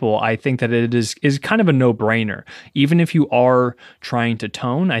most people. I think that it is kind of a no-brainer. Even if you are trying to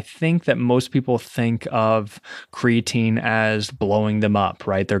tone, I think that most people think of creatine as blowing them up,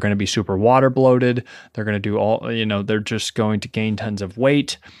 right? They're going to be super water bloated. They're going to do all, they're just going to gain tons of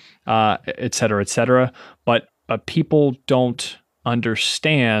weight, et cetera, et cetera. But people don't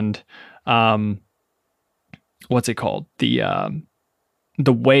understand what's it called, the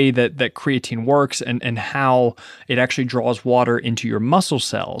way that creatine works and how it actually draws water into your muscle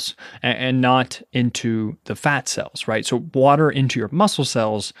cells and not into the fat cells, right? So water into your muscle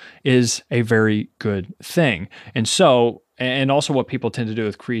cells is a very good thing. And so And also what people tend to do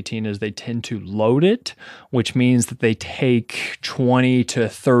with creatine is they tend to load it, which means that they take 20 to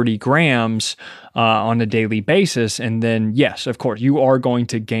 30 grams on a daily basis. And then, yes, of course, you are going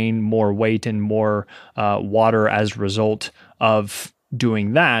to gain more weight and more water as a result of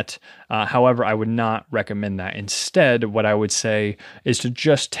doing that. However, I would not recommend that. Instead, what I would say is to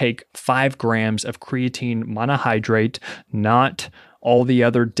just take 5 grams of creatine monohydrate, not all the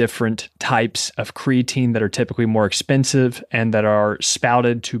other different types of creatine that are typically more expensive and that are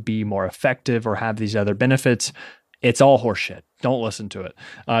spouted to be more effective or have these other benefits. It's all horseshit. Don't listen to it.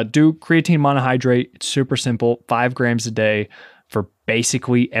 Do creatine monohydrate. It's super simple, 5 grams a day for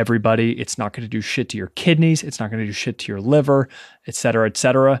basically everybody. It's not going to do shit to your kidneys. It's not going to do shit to your liver, et cetera, et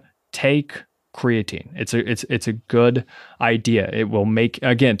cetera. Take creatine. It's a good idea. It will make,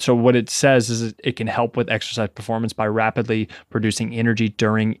 again, so what it says is it can help with exercise performance by rapidly producing energy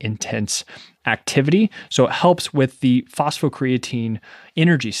during intense activity. So it helps with the phosphocreatine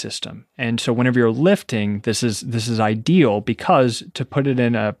energy system. And so whenever you're lifting, this is ideal because, to put it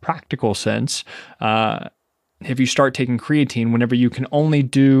in a practical sense, if you start taking creatine, whenever you can only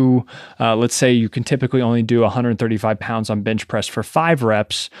do, let's say you can typically only do 135 pounds on bench press for 5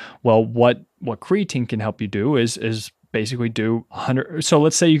 reps. Well, what creatine can help you do is basically do 100. So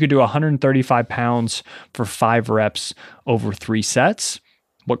let's say you could do 135 pounds for 5 reps over 3 sets.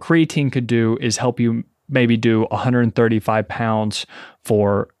 What creatine could do is help you maybe do 135 pounds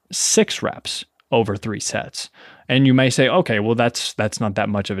for 6 reps over 3 sets. And you may say, okay, well, that's not that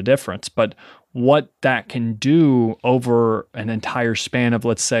much of a difference. But what that can do over an entire span of,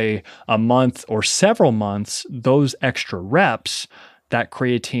 let's say, a month or several months, those extra reps that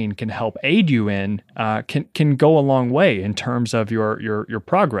creatine can help aid you in can go a long way in terms of your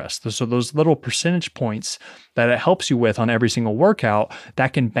progress. So those little percentage points that it helps you with on every single workout,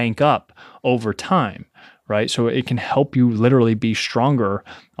 that can bank up over time, right? So it can help you literally be stronger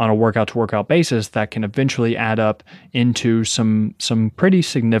on a workout to workout basis that can eventually add up into some pretty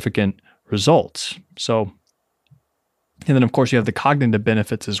significant results. So, and then of course you have the cognitive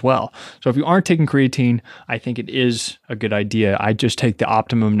benefits as well. So if you aren't taking creatine, I think it is a good idea. I just take the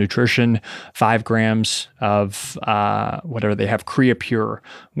Optimum Nutrition 5 grams of whatever they have, CreaPure,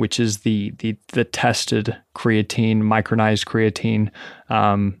 which is the tested creatine, micronized creatine,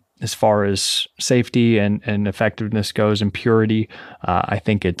 as far as safety and effectiveness goes and purity. I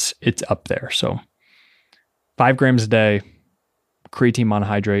think it's up there. So 5 grams a day, creatine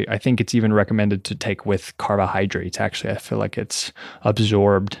monohydrate. I think it's even recommended to take with carbohydrates. Actually, I feel like it's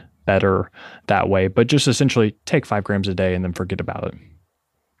absorbed better that way. But just essentially take 5 grams a day and then forget about it.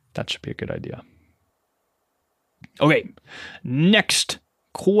 That should be a good idea. Okay, next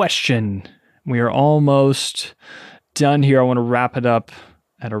question. We are almost done here. I want to wrap it up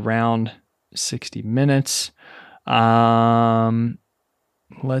at around 60 minutes. Let's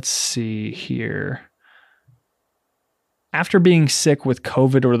see here. After being sick with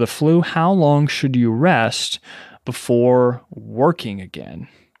COVID or the flu, how long should you rest before working again?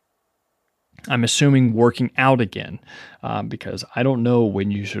 I'm assuming working out again, because I don't know when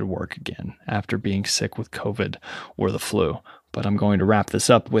you should work again after being sick with COVID or the flu. But I'm going to wrap this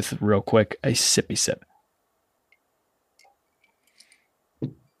up with, real quick, a sippy sip.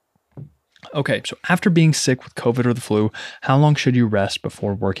 Okay, so after being sick with COVID or the flu, how long should you rest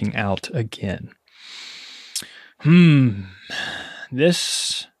before working out again?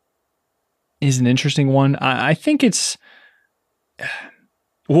 This is an interesting one. I think it's,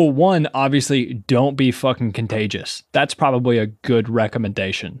 well, one, obviously, don't be fucking contagious. That's probably a good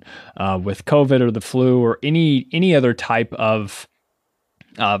recommendation with COVID or the flu or any other type of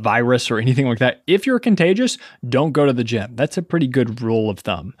virus or anything like that. If you're contagious, don't go to the gym. That's a pretty good rule of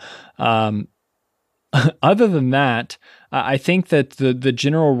thumb. Other than that, I think that the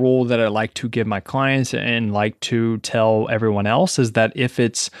general rule that I like to give my clients and like to tell everyone else is that if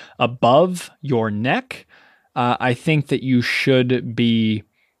it's above your neck, I think that you should be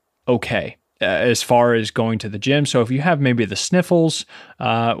okay as far as going to the gym. So if you have maybe the sniffles,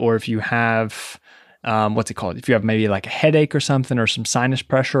 or if you have, what's it called? If you have maybe like a headache or something, or some sinus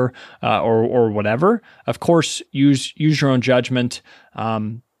pressure, or whatever, of course, use your own judgment.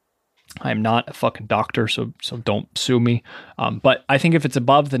 I'm not a fucking doctor, so don't sue me. But I think if it's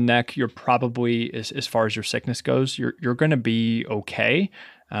above the neck, you're probably, as far as your sickness goes, you're going to be okay.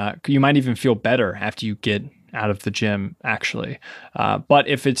 You might even feel better after you get out of the gym, actually. But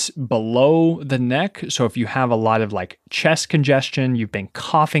if it's below the neck, so if you have a lot of like chest congestion, you've been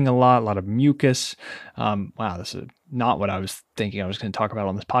coughing a lot of mucus. Wow, this is not what I was thinking I was going to talk about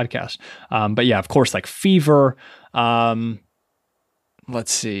on this podcast. But yeah, of course, like fever.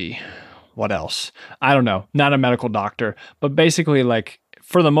 Let's see. what else? I don't know. Not a medical doctor, but basically, like,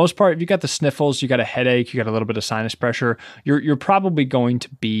 for the most part, if you got the sniffles, you got a headache, you got a little bit of sinus pressure, you're probably going to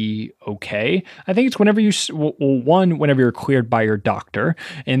be okay. I think it's whenever one, whenever you're cleared by your doctor,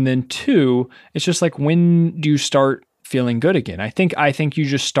 and then two, it's just like, when do you start feeling good again? I think you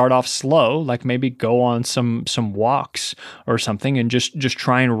just start off slow, like maybe go on some walks or something, and just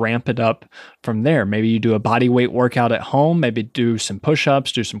try and ramp it up from there. Maybe you do a body weight workout at home, maybe do some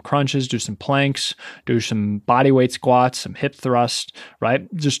push-ups, do some crunches, do some planks, do some body weight squats, some hip thrust, right?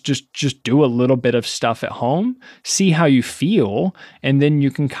 Just do a little bit of stuff at home, see how you feel, and then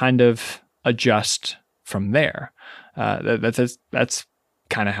you can kind of adjust from there. That's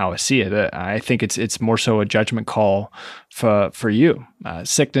kind of how I see it. I think it's more so a judgment call for you.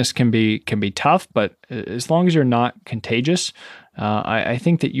 Sickness can be tough, but as long as you're not contagious, I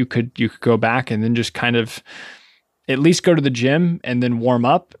think that you could go back and then just kind of at least go to the gym and then warm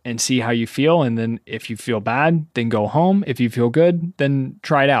up and see how you feel. And then if you feel bad, then go home. If you feel good, then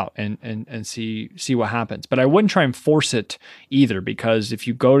try it out and see what happens. But I wouldn't try and force it either, because if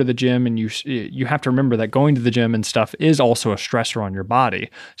you go to the gym, and you have to remember that going to the gym and stuff is also a stressor on your body.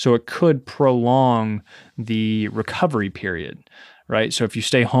 So it could prolong the recovery period, right? So if you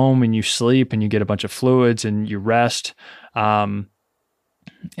stay home and you sleep and you get a bunch of fluids and you rest,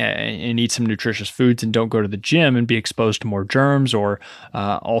 and eat some nutritious foods and don't go to the gym and be exposed to more germs, or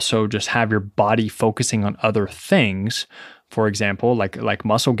also just have your body focusing on other things, for example, like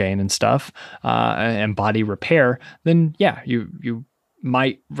muscle gain and stuff, and body repair, then yeah, you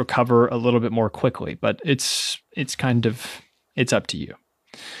might recover a little bit more quickly. But it's up to you.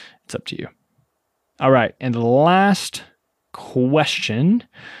 It's up to you. All right, and the last question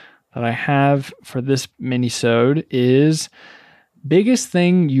that I have for this mini-sode is, biggest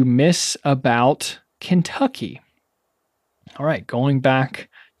thing you miss about Kentucky? All right, going back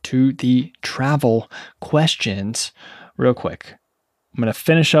to the travel questions real quick. I'm going to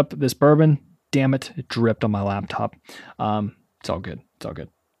finish up this bourbon. Damn it, it dripped on my laptop. It's all good. It's all good.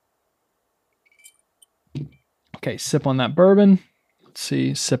 Okay, sip on that bourbon. Let's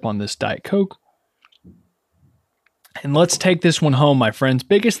see, sip on this Diet Coke. And let's take this one home, my friends.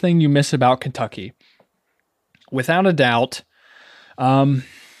 Biggest thing you miss about Kentucky? Without a doubt,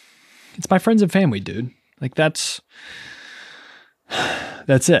 it's my friends and family, dude. Like that's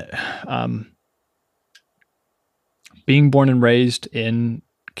it. Being born and raised in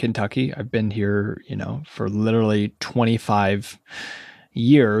Kentucky, I've been here, for literally 25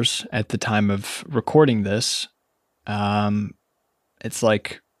 years at the time of recording this. It's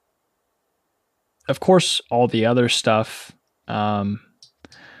like, of course, all the other stuff,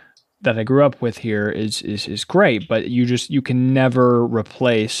 that I grew up with here is great, but you can never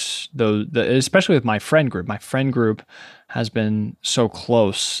replace especially with my friend group. My friend group has been so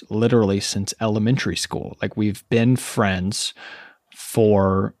close literally since elementary school. Like, we've been friends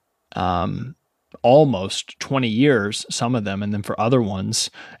for almost 20 years, some of them, and then for other ones,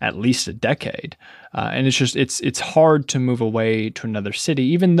 at least a decade. And it's hard to move away to another city,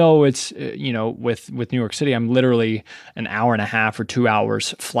 even though it's, with New York City, I'm literally an hour and a half or 2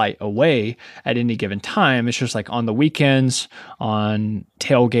 hours flight away at any given time. It's just like on the weekends, on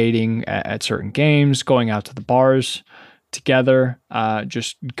tailgating at certain games, going out to the bars together,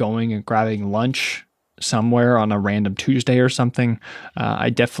 just going and grabbing lunch somewhere on a random Tuesday or something. I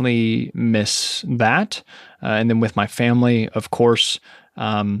definitely miss that. And then with my family, of course,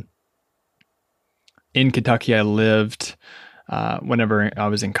 in Kentucky, I lived whenever I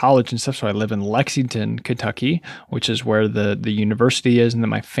was in college and stuff. So I live in Lexington, Kentucky, which is where the university is. And then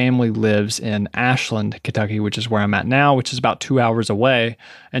my family lives in Ashland, Kentucky, which is where I'm at now, which is about 2 hours away.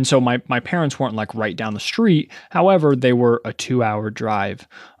 And so my parents weren't like right down the street. However, they were a 2-hour drive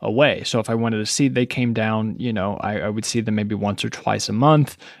away. So if I wanted to see, they came down, I would see them maybe once or twice a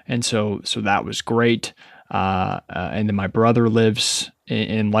month. And so that was great. And then my brother lives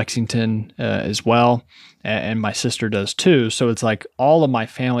in Lexington as well, and my sister does too. So it's like all of my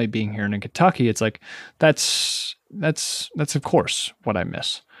family being here in Kentucky. It's like that's of course what I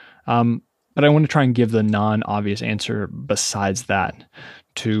miss. But I want to try and give the non-obvious answer besides that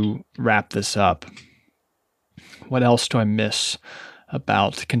to wrap this up. What else do I miss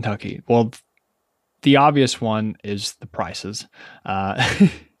about Kentucky? Well, the obvious one is the prices.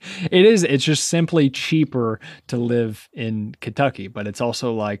 It's just simply cheaper to live in Kentucky, but it's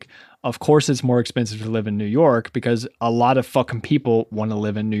also like, of course it's more expensive to live in New York because a lot of fucking people want to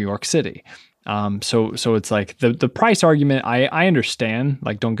live in New York City. So it's like the price argument, I understand,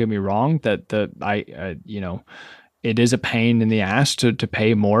 like, don't get me wrong, that it is a pain in the ass to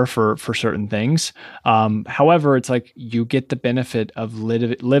pay more for certain things. However, it's like you get the benefit of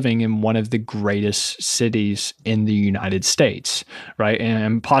living in one of the greatest cities in the United States, right?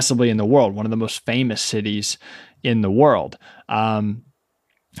 And possibly in the world, one of the most famous cities in the world.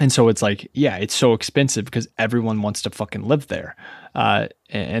 And so it's like, yeah, it's so expensive because everyone wants to fucking live there.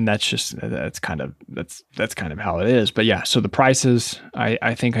 And that's kind of how it is. But yeah, so the prices,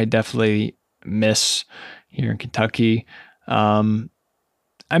 I think I definitely miss here in Kentucky. I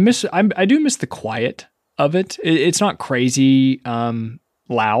do miss the quiet of it. It's not crazy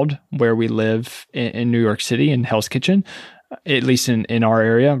loud where we live in New York City in Hell's Kitchen, at least in our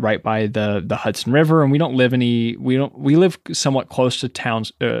area, right by the Hudson River. And we live somewhat close to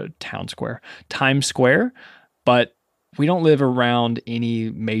Times Square, but we don't live around any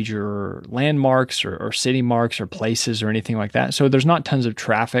major landmarks or city marks or places or anything like that. So there's not tons of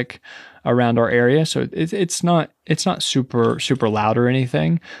traffic around our area. So it's not super loud or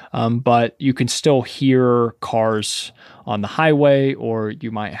anything. But you can still hear cars on the highway, or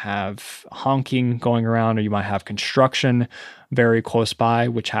you might have honking going around, or you might have construction very close by,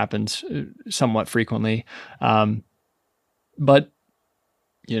 which happens somewhat frequently. But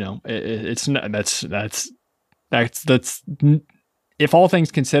you know, it's not, that's if all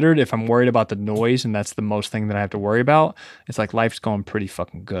things considered, if I'm worried about the noise and that's the most thing that I have to worry about, it's like life's going pretty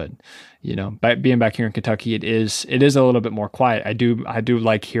fucking good. You know, being back here in Kentucky, it is a little bit more quiet. I do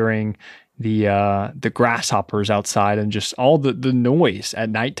like hearing the grasshoppers outside and just all the noise at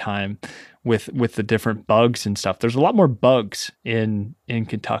nighttime with the different bugs and stuff. There's a lot more bugs in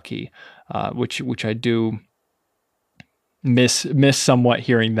Kentucky, which I do miss somewhat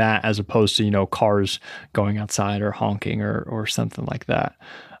hearing that, as opposed to, you know, cars going outside or honking or something like that.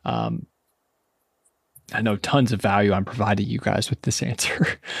 I know tons of value I'm providing you guys with this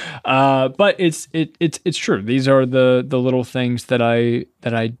answer, but it's true. These are the little things that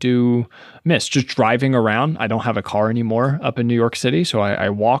I do miss. Just driving around. I don't have a car anymore up in New York City, so I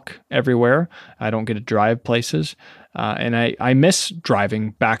walk everywhere. I don't get to drive places. And I miss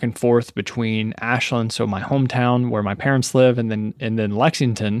driving back and forth between Ashland, so my hometown where my parents live, and then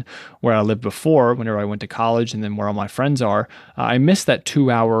Lexington, where I lived before whenever I went to college, and then where all my friends are. I miss that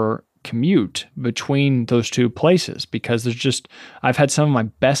 2-hour commute between those two places, because I've had some of my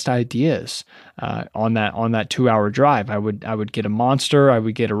best ideas on that 2-hour drive. I would get a Monster, I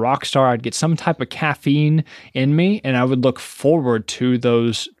would get a Rockstar, I'd get some type of caffeine in me, and I would look forward to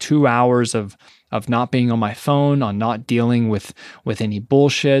those 2 hours of not being on my phone, on not dealing with any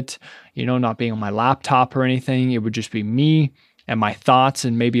bullshit, you know, not being on my laptop or anything. It would just be me and my thoughts,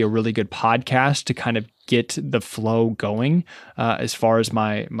 and maybe a really good podcast to kind of get the flow going as far as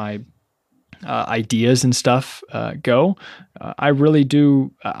my ideas and stuff go. I really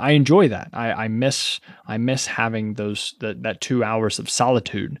do. I enjoy that. I miss having that 2 hours of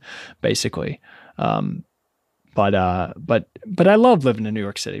solitude, basically. But I love living in New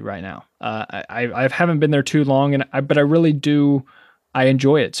York City right now. I haven't been there too long, but I really do. I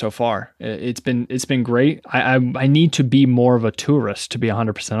enjoy it so far. It's been great. I need to be more of a tourist, to be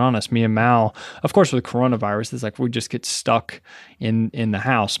 100% honest. Me and Mal, of course, with coronavirus, it's like we just get stuck in the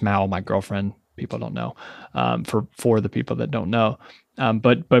house. Mal, my girlfriend, people don't know. For the people that don't know,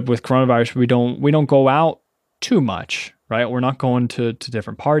 but with coronavirus, we don't go out too much, right? We're not going to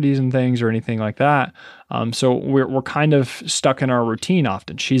different parties and things or anything like that. So we're kind of stuck in our routine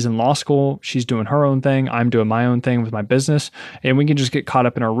often. She's in law school. She's doing her own thing. I'm doing my own thing with my business. And we can just get caught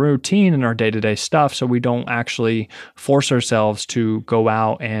up in our routine and our day-to-day stuff, so we don't actually force ourselves to go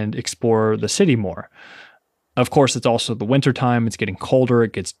out and explore the city more. Of course, it's also the wintertime. It's getting colder.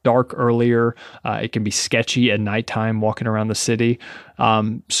 It gets dark earlier. It can be sketchy at nighttime walking around the city.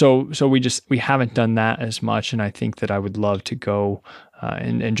 So we haven't done that as much. And I think that I would love to go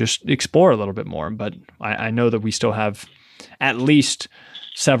and just explore a little bit more. But I know that we still have at least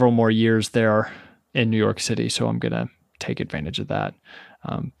several more years there in New York City. So I'm going to take advantage of that.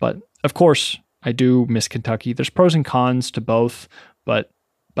 But of course, I do miss Kentucky. There's pros and cons to both, but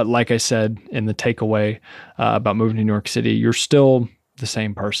like I said in the takeaway about moving to New York City, you're still the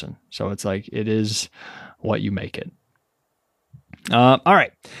same person. So it's like, it is what you make it. All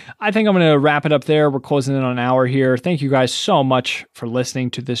right. I think I'm going to wrap it up there. We're closing in on an hour here. Thank you guys so much for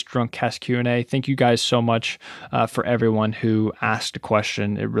listening to this DrunkCast Q&A. Thank you guys so much for everyone who asked a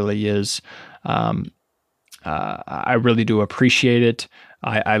question. It really is. I really do appreciate it.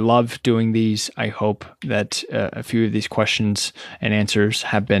 I love doing these. I hope that a few of these questions and answers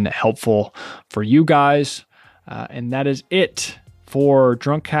have been helpful for you guys. And that is it for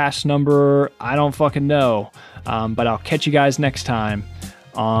DrunkCast number, I don't fucking know. But I'll catch you guys next time.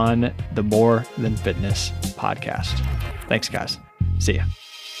 on the More Than Fitness podcast. Thanks, guys. See ya.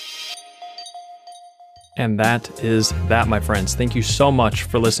 And that is that, my friends. Thank you so much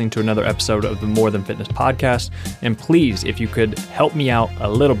for listening to another episode of the More Than Fitness podcast. And please, if you could help me out a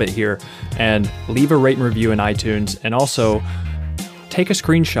little bit here and leave a rate and review in iTunes, and also take a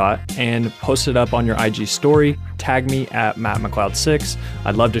screenshot and post it up on your IG story. Tag me at MattMcLeod6.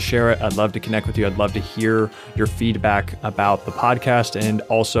 I'd love to share it. I'd love to connect with you. I'd love to hear your feedback about the podcast, and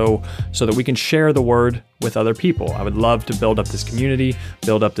also so that we can share the word with other people. I would love to build up this community,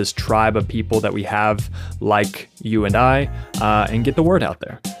 build up this tribe of people that we have like you and I, and get the word out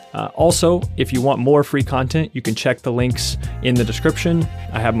there. Also, if you want more free content, you can check the links in the description.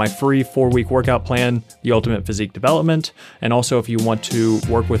 I have my free 4-week workout plan, The Ultimate Physique Development. And also, if you want to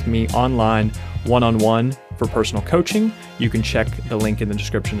work with me online, one-on-one for personal coaching, you can check the link in the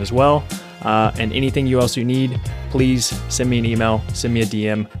description as well. And anything else you need, please send me an email, send me a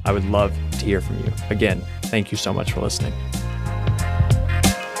DM. I would love to hear from you. Again, thank you so much for listening.